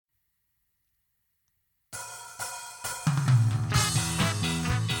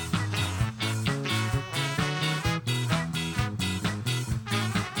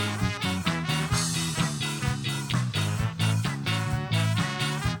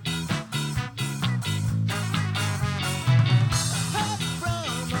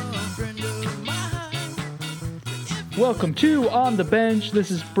Welcome to On the Bench. This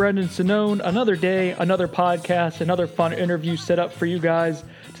is Brendan Sonnone. Another day, another podcast, another fun interview set up for you guys.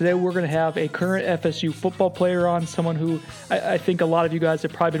 Today we're going to have a current FSU football player on, someone who I think a lot of you guys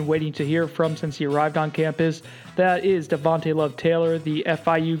have probably been waiting to hear from since he arrived on campus. That is Davante Love Taylor, the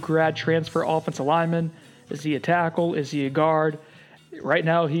FIU grad transfer offensive lineman. Is he a tackle? Is he a guard? Right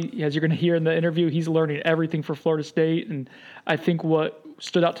now, as you're going to hear in the interview, he's learning everything for Florida State. And I think what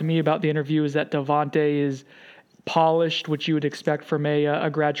stood out to me about the interview is that Davante is polished, which you would expect from a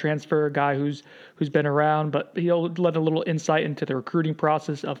grad transfer, a guy who's been around, but he'll let a little insight into the recruiting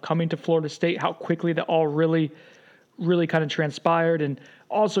process of coming to Florida State, how quickly that all really kind of transpired, and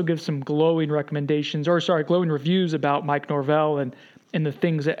also give some glowing reviews about Mike Norvell and the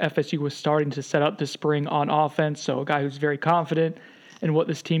things that FSU was starting to set up this spring on offense. So a guy who's very confident in what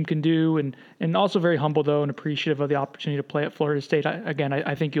this team can do, and also very humble, though, and appreciative of the opportunity to play at Florida State.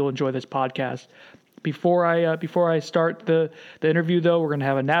 I think you'll enjoy this podcast. Before I start the interview, though, we're going to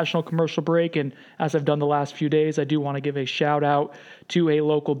have a national commercial break, and as I've done the last few days, I do want to give a shout out to a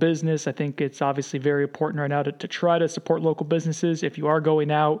local business. I think it's obviously very important right now to try to support local businesses. If you are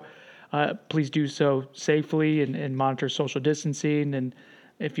going out, please do so safely and monitor social distancing. And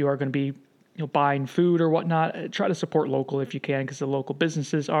if you are going to be buying food or whatnot, try to support local if you can, because the local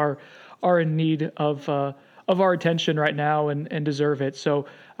businesses are in need of our attention right now and deserve it. So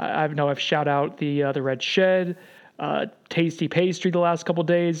I've shout out the Red Shed, Tasty Pastry the last couple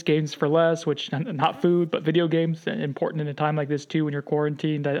days, Games for Less, which not food, but video games, important in a time like this too when you're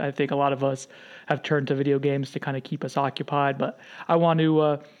quarantined. I think a lot of us have turned to video games to kind of keep us occupied. But I want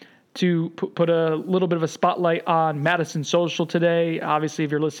to put a little bit of a spotlight on Madison Social today. Obviously,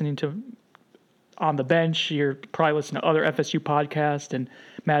 if you're listening to On the Bench, you're probably listening to other FSU podcasts, and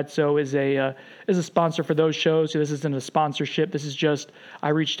Madso is a sponsor for those shows. So this isn't a sponsorship. This is just, I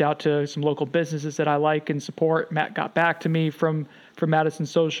reached out to some local businesses that I like and support. Matt got back to me from Madison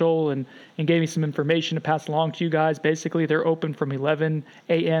Social and gave me some information to pass along to you guys. Basically, they're open from 11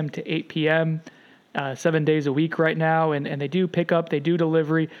 a.m. to 8 p.m. 7 days a week right now, and they do pickup, they do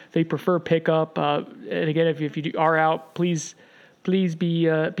delivery. They prefer pickup. And again, if you are out, please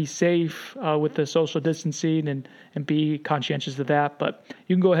be safe with the social distancing and be conscientious of that. But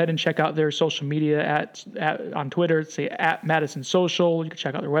you can go ahead and check out their social media on Twitter, say at Madison Social. You can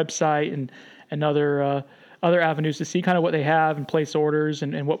check out their website and other avenues to see kind of what they have and place orders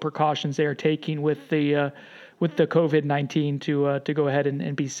and what precautions they are taking with the COVID-19 to go ahead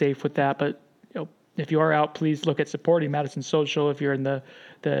and be safe with that. But if you are out, please look at supporting Madison Social. If you're in the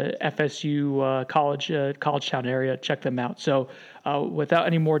FSU College Town area, check them out. So without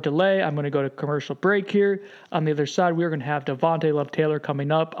any more delay, I'm going to go to commercial break here. On the other side, we're going to have Davante Love Taylor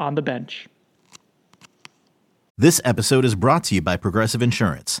coming up on the bench. This episode is brought to you by Progressive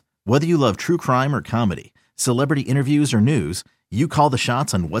Insurance. Whether you love true crime or comedy, celebrity interviews or news, you call the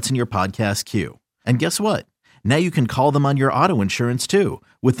shots on what's in your podcast queue. And guess what? Now you can call them on your auto insurance too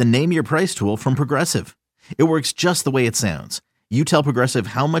with the Name Your Price tool from Progressive. It works just the way it sounds. You tell Progressive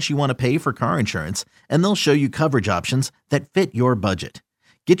how much you want to pay for car insurance, and they'll show you coverage options that fit your budget.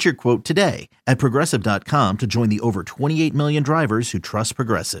 Get your quote today at Progressive.com to join the over 28 million drivers who trust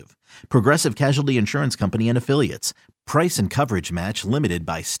Progressive. Progressive Casualty Insurance Company and Affiliates. Price and coverage match limited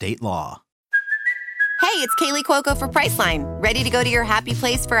by state law. Hey, it's Kaylee Cuoco for Priceline. Ready to go to your happy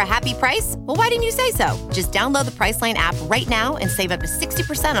place for a happy price? Well, why didn't you say so? Just download the Priceline app right now and save up to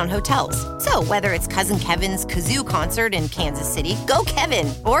 60% on hotels. So whether it's Cousin Kevin's Kazoo Concert in Kansas City, go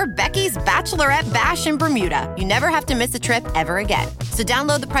Kevin, or Becky's Bachelorette Bash in Bermuda, you never have to miss a trip ever again. So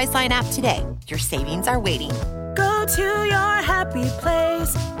download the Priceline app today. Your savings are waiting. Go to your happy place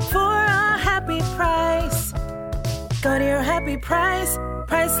for a happy price. Go to your happy price,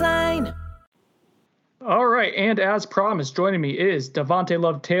 Priceline. All right, and as promised, joining me is Davante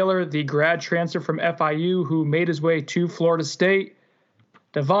Love Taylor, the grad transfer from FIU who made his way to Florida State.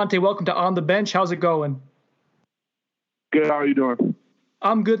 Davante, welcome to On the Bench. How's it going? Good. How are you doing?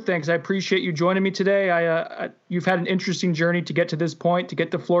 I'm good, thanks. I appreciate you joining me today. You've had an interesting journey to get to this point, to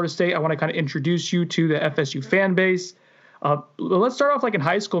get to Florida State. I want to kind of introduce you to the FSU fan base. Let's start off like in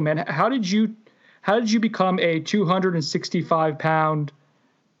high school, man. How did you become a 265-pound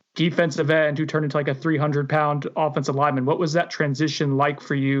defensive end who turned into like a 300-pound offensive lineman? What was that transition like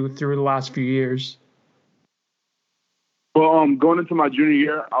for you through the last few years? Well, going into my junior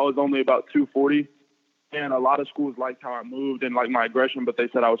year, I was only about 240, and a lot of schools liked how I moved and like my aggression, but they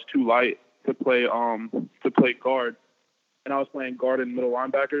said I was too light to play guard, and I was playing guard and middle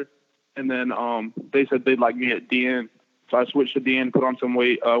linebacker. And then they said they'd like me at DN, so I switched to DN, put on some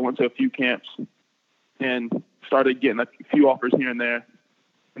weight, went to a few camps, and started getting a few offers here and there.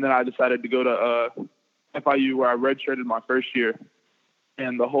 And then I decided to go to FIU where I redshirted my first year,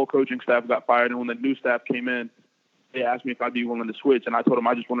 and the whole coaching staff got fired. And when the new staff came in, they asked me if I'd be willing to switch, and I told them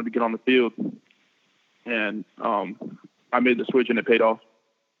I just wanted to get on the field. And I made the switch, and it paid off.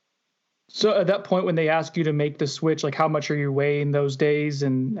 So at that point, when they ask you to make the switch, like how much are you weighing those days,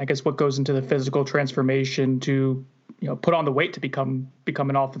 and I guess what goes into the physical transformation to, put on the weight to become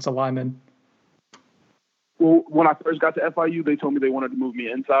an offensive lineman? Well, when I first got to FIU, they told me they wanted to move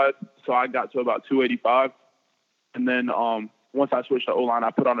me inside, so I got to about 285. And then once I switched to O-line,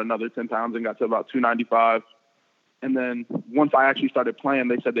 I put on another 10 pounds and got to about 295. And then once I actually started playing,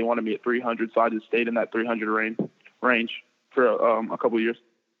 they said they wanted me at 300, so I just stayed in that 300 range for a couple of years.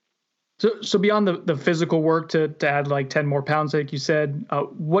 So beyond the physical work to add like 10 more pounds, like you said,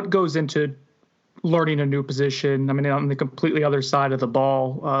 what goes into learning a new position? I mean, on the completely other side of the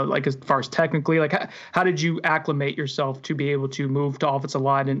ball, like as far as technically, like how did you acclimate yourself to be able to move to offensive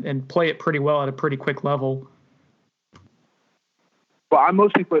line and play it pretty well at a pretty quick level? Well, I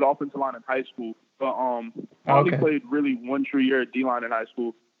mostly played offensive line in high school, but I only played really one true year at D-line in high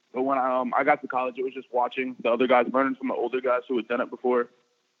school. But when I got to college, it was just watching the other guys, learning from the older guys who had done it before.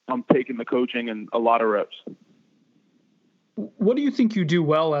 I'm taking the coaching and a lot of reps. What do you think you do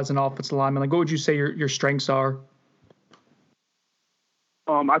well as an offensive lineman? Like, what would you say your strengths are?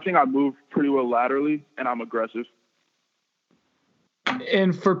 I think I move pretty well laterally, and I'm aggressive.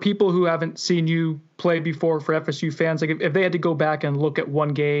 And for people who haven't seen you play before, for FSU fans, like if they had to go back and look at one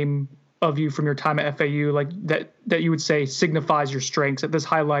game of you from your time at FAU, like that you would say signifies your strengths, that this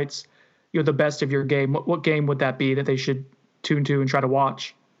highlights the best of your game, what game would that be that they should tune to and try to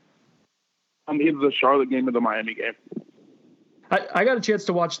watch? Either the Charlotte game or the Miami game. I got a chance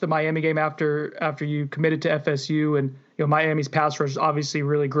to watch the Miami game after you committed to FSU, and Miami's pass rush is obviously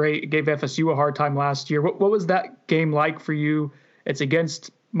really great. It gave FSU a hard time last year. What was that game like for you? It's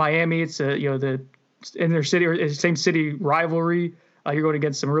against Miami. It's the in their city or same city rivalry. You're going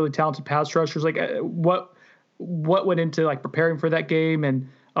against some really talented pass rushers. Like what went into like preparing for that game, and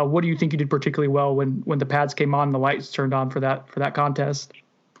what do you think you did particularly well when the pads came on and the lights turned on for that contest?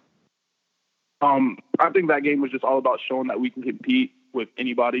 I think that game was just all about showing that we can compete with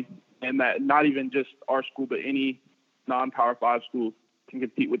anybody, and that not even just our school, but any non-Power 5 school can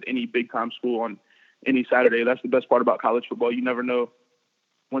compete with any big-time school on any Saturday. That's the best part about college football. You never know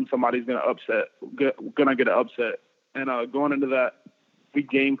when somebody's going to get an upset. And going into that, we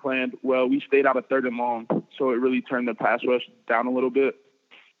game planned well. We stayed out of 3rd and long, so it really turned the pass rush down a little bit.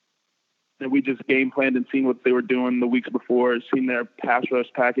 And we just game planned and seen what they were doing the weeks before, seen their pass rush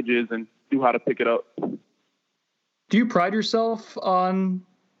packages, and knew how to pick it up. Do you pride yourself on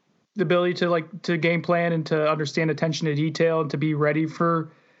the ability to game plan and to understand attention to detail and to be ready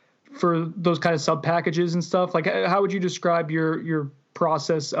for those kind of sub packages and stuff? Like, how would you describe your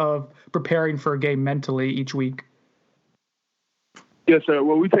process of preparing for a game mentally each week? Yes, sir.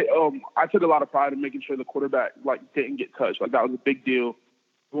 Well, I took a lot of pride in making sure the quarterback didn't get touched. Like, that was a big deal.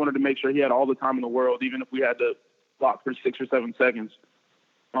 We wanted to make sure he had all the time in the world, even if we had to block for 6 or 7 seconds.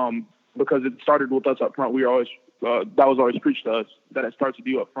 Because it started with us up front. We were always that was always preached to us, that it starts with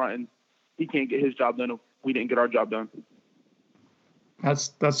you up front, and he can't get his job done if we didn't get our job done.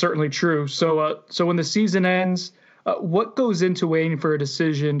 That's certainly true. So when the season ends, what goes into waiting for a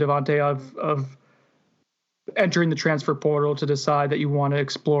decision, Devontae, of entering the transfer portal to decide that you want to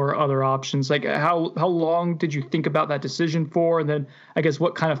explore other options? Like how long did you think about that decision for? And then I guess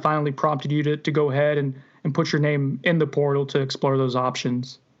what kind of finally prompted you to go ahead and put your name in the portal to explore those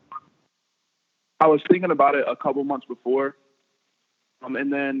options? I was thinking about it a couple months before,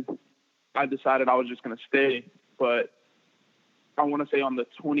 and then I decided I was just going to stay. But I want to say on the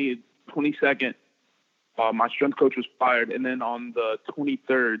 22nd, my strength coach was fired, and then on the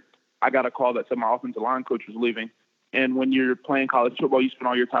 23rd, I got a call that said my offensive line coach was leaving. And when you're playing college football, you spend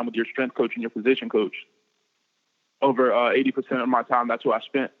all your time with your strength coach and your position coach. Over 80% of my time, that's who I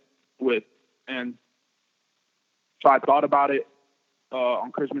spent with. And so I thought about it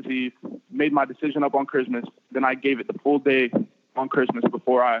on Christmas Eve, made my decision up on Christmas. Then I gave it the full day on Christmas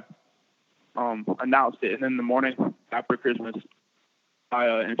before I announced it. And then in the morning after Christmas,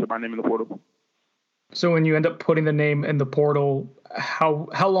 I entered my name in the portal. So when you end up putting the name in the portal,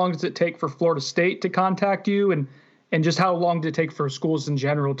 how long does it take for Florida State to contact you? And just how long did it take for schools in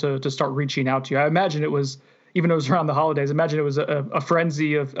general to start reaching out to you? I imagine it was, even though it was around the holidays, I imagine it was a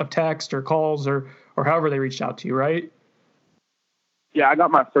frenzy of text or calls or however they reached out to you, right? Yeah, I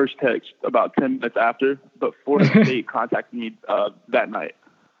got my first text about 10 minutes after, but Florida State contacted me that night.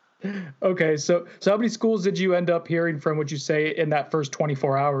 Okay, so how many schools did you end up hearing from, would you say, in that first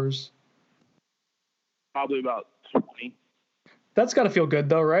 24 hours? Probably about 20. That's got to feel good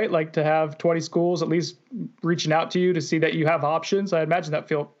though, right? Like to have 20 schools at least reaching out to you to see that you have options. I imagine that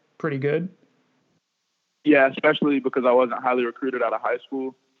feel pretty good. Yeah, especially because I wasn't highly recruited out of high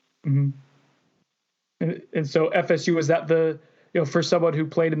school. Mm-hmm. And so FSU, is that for someone who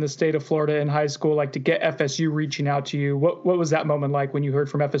played in the state of Florida in high school, like to get FSU reaching out to you, what was that moment like when you heard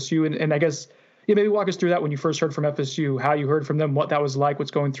from FSU? And I guess, maybe walk us through that when you first heard from FSU, how you heard from them, what that was like, what's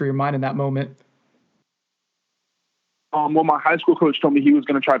going through your mind in that moment. Well, my high school coach told me he was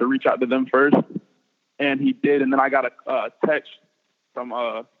going to try to reach out to them first, and he did. And then I got a text from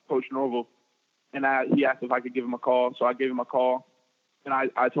Coach Norvell, and he asked if I could give him a call. So I gave him a call, and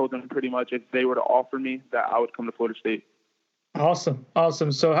I told them pretty much if they were to offer me that I would come to Florida State. Awesome.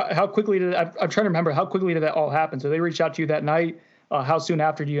 So how quickly I'm trying to remember, how quickly did that all happen? So they reached out to you that night. How soon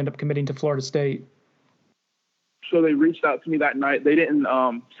after do you end up committing to Florida State? So they reached out to me that night. They didn't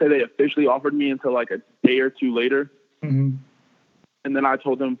say they officially offered me until like a day or two later. Mm-hmm. And then I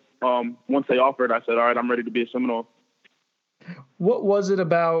told them once they offered, I said, all right, I'm ready to be a Seminole. What was it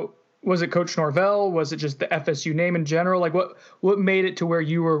about? Was it Coach Norvell? Was it just the FSU name in general? Like what made it to where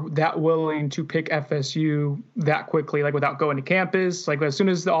you were that willing to pick FSU that quickly, like without going to campus? Like as soon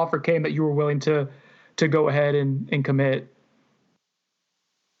as the offer came that you were willing to go ahead and commit?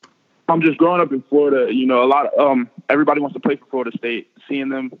 I'm just growing up in Florida. A lot of everybody wants to play for Florida State. Seeing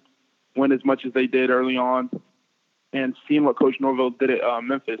them win as much as they did early on, and seeing what Coach Norvell did at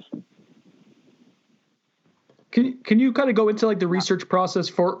Memphis. Can you kind of go into like the research process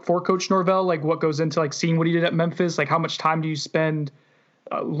for Coach Norvell? Like what goes into like seeing what he did at Memphis? Like how much time do you spend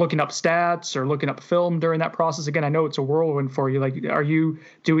looking up stats or looking up film during that process? Again, I know it's a whirlwind for you. Like, are you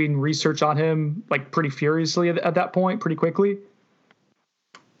doing research on him like pretty furiously at that point, pretty quickly?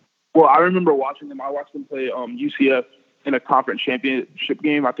 Well, I remember watching them. I watched them play UCF in a conference championship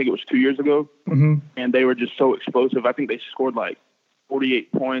game. I think it was 2 years ago. Mm-hmm. And they were just so explosive. I think they scored like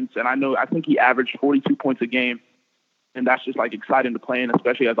 48 points. And I think he averaged 42 points a game. And that's just like exciting to play in,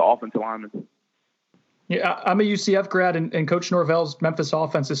 especially as an offensive lineman. Yeah, I'm a UCF grad, and Coach Norvell's Memphis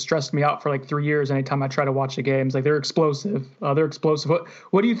offense has stressed me out for like 3 years anytime I try to watch the games. Like they're explosive.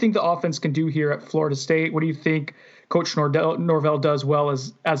 What do you think the offense can do here at Florida State? What do you think Coach Norvell does well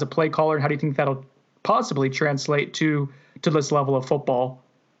as a play caller, and how do you think that'll possibly translate to this level of football?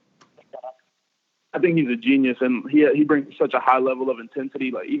 I think he's a genius, and he brings such a high level of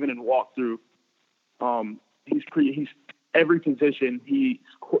intensity. Like even in walkthrough, he's every position he's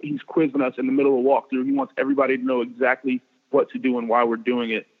quizzing us in the middle of walkthrough. He wants everybody to know exactly what to do and why we're doing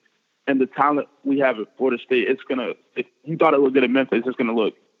it. And the talent we have at Florida State, if you thought it looked good at Memphis, it's gonna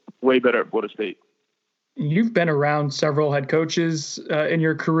look way better at Florida State. You've been around several head coaches in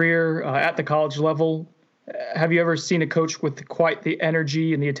your career at the college level. Have you ever seen a coach with quite the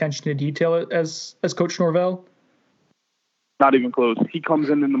energy and the attention to detail as Coach Norvell? Not even close. He comes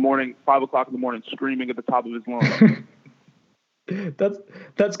in the morning, 5 o'clock in the morning, screaming at the top of his lungs.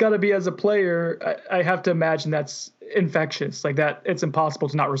 That's got to be, as a player, I have to imagine that's infectious. Like that, it's impossible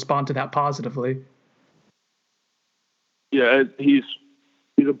to not respond to that positively. Yeah, he's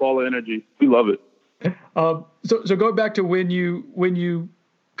a ball of energy. We love it. So going back to when you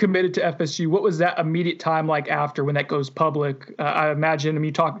committed to FSU, what was that immediate time like after when that goes public? I imagine. I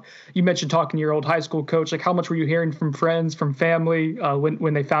mean, you mentioned talking to your old high school coach. Like, how much were you hearing from friends, from family,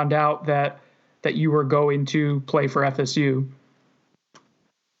 when they found out that you were going to play for FSU?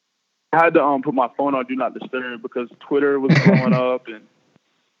 I had to put my phone on Do Not Disturb because Twitter was blowing up,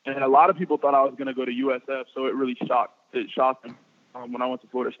 and a lot of people thought I was going to go to USF, so it really shocked them when I went to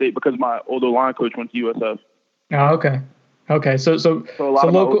Florida State because my older line coach went to USF. Oh, okay. So a lot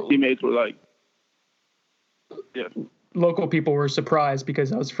of local teammates were like, yeah. Local people were surprised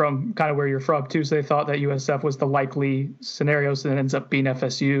because I was from kind of where you're from too, so they thought that USF was the likely scenario. So it ends up being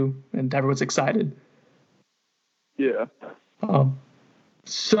FSU, and everyone's excited. Yeah.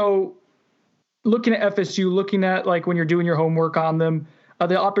 So looking at FSU, looking at like when you're doing your homework on them,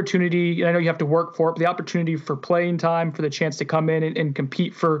 the opportunity, and I know you have to work for it, but the opportunity for playing time, for the chance to come in and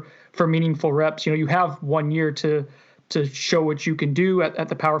compete for meaningful reps. You have 1 year to show what you can do at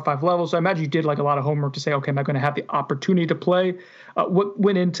the Power 5 level. So I imagine you did like a lot of homework to say, okay, am I going to have the opportunity to play? What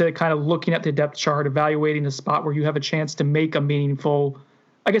went into kind of looking at the depth chart, evaluating the spot where you have a chance to make a meaningful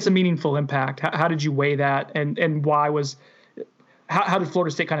impact? How did you weigh that? And how did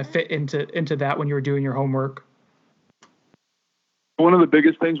Florida State kind of fit into that when you were doing your homework? One of the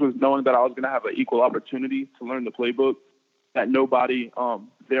biggest things was knowing that I was going to have an equal opportunity to learn the playbook, that nobody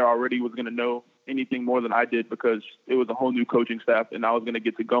there already was going to know anything more than I did because it was a whole new coaching staff, and I was going to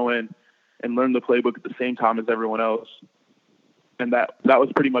get to go in and learn the playbook at the same time as everyone else. And that was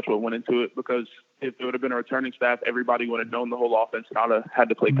pretty much what went into it, because if it would have been a returning staff, everybody would have known the whole offense and I'd have had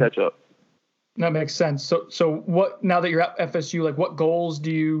to play catch up. That makes sense. So what, now that you're at FSU, like what goals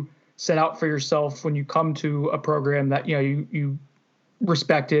do you set out for yourself when you come to a program that, you know, you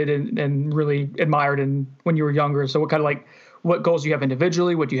respected and really admired when you were younger? So what goals do you have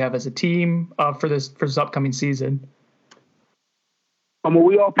individually? What do you have as a team for this upcoming season? Well,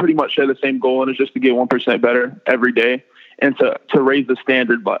 we all pretty much share the same goal, and it's just to get 1% better every day and to raise the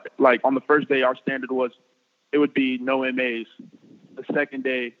standard. But like on the first day, our standard it would be no MAs. The second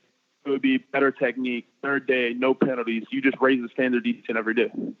day, it would be better technique. Third day, no penalties. You just raise the standard each and every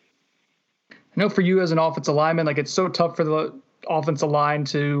day. I know for you as an offensive lineman, like it's so tough for the offensive line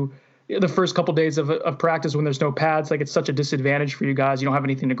to the first couple of days of practice when there's no pads. Like it's such a disadvantage for you guys. You don't have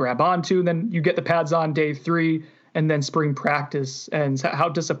anything to grab onto. And then you get the pads on day 3 and then spring practice. And how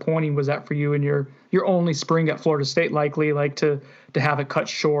disappointing was that for you in your only spring at Florida State, likely, like to have it cut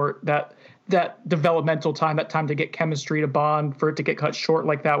short, that developmental time, that time to get chemistry to bond, for it to get cut short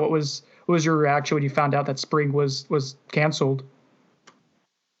like that? What was your reaction when you found out that spring was canceled?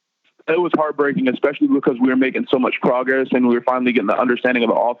 It was heartbreaking, especially because we were making so much progress and we were finally getting the understanding of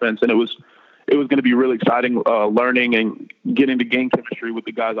the offense. And it was going to be really exciting, learning and getting to gain chemistry with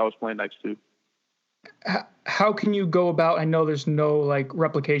the guys I was playing next to. How can you go about, I know there's no like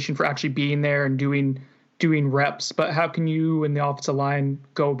replication for actually being there and doing reps, but how can you and the offensive line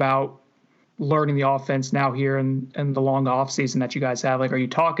go about learning the offense now here and the long off season that you guys have? Like, are you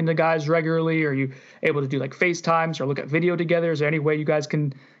talking to guys regularly? Are you able to do like FaceTimes or look at video together? Is there any way you guys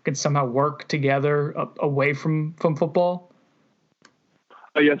can somehow work together away from football?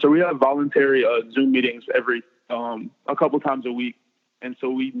 Yeah, so we have voluntary Zoom meetings every a couple times a week. And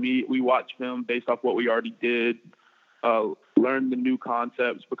so we meet, we watch film based off what we already did, learn the new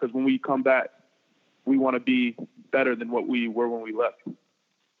concepts, because when we come back, we want to be better than what we were when we left.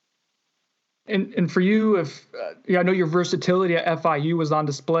 And for you, I know your versatility at FIU was on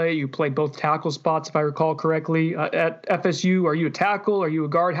display. You played both tackle spots, if I recall correctly. At FSU, are you a tackle? Are you a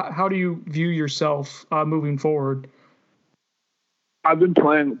guard? How do you view yourself moving forward? I've been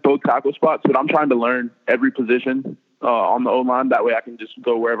playing both tackle spots, but I'm trying to learn every position on the O-line. That way I can just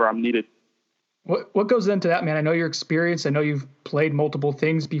go wherever I'm needed. What goes into that, man? I know your experience. I know you've played multiple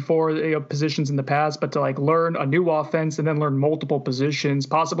things before, positions in the past, but to like learn a new offense and then learn multiple positions,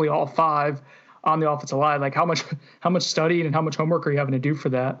 possibly all 5 on the offensive line, like how much studying and how much homework are you having to do for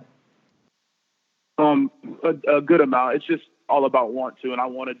that? A good amount. It's just all about want to, and I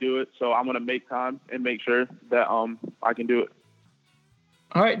want to do it. So I'm going to make time and make sure that I can do it.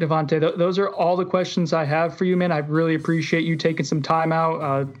 All right, Devontae, those are all the questions I have for you, man. I really appreciate you taking some time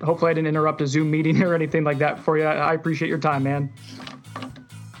out. Hopefully I didn't interrupt a Zoom meeting or anything like that for you. I appreciate your time, man.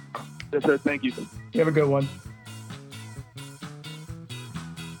 Yes, sir. Thank you. You have a good one.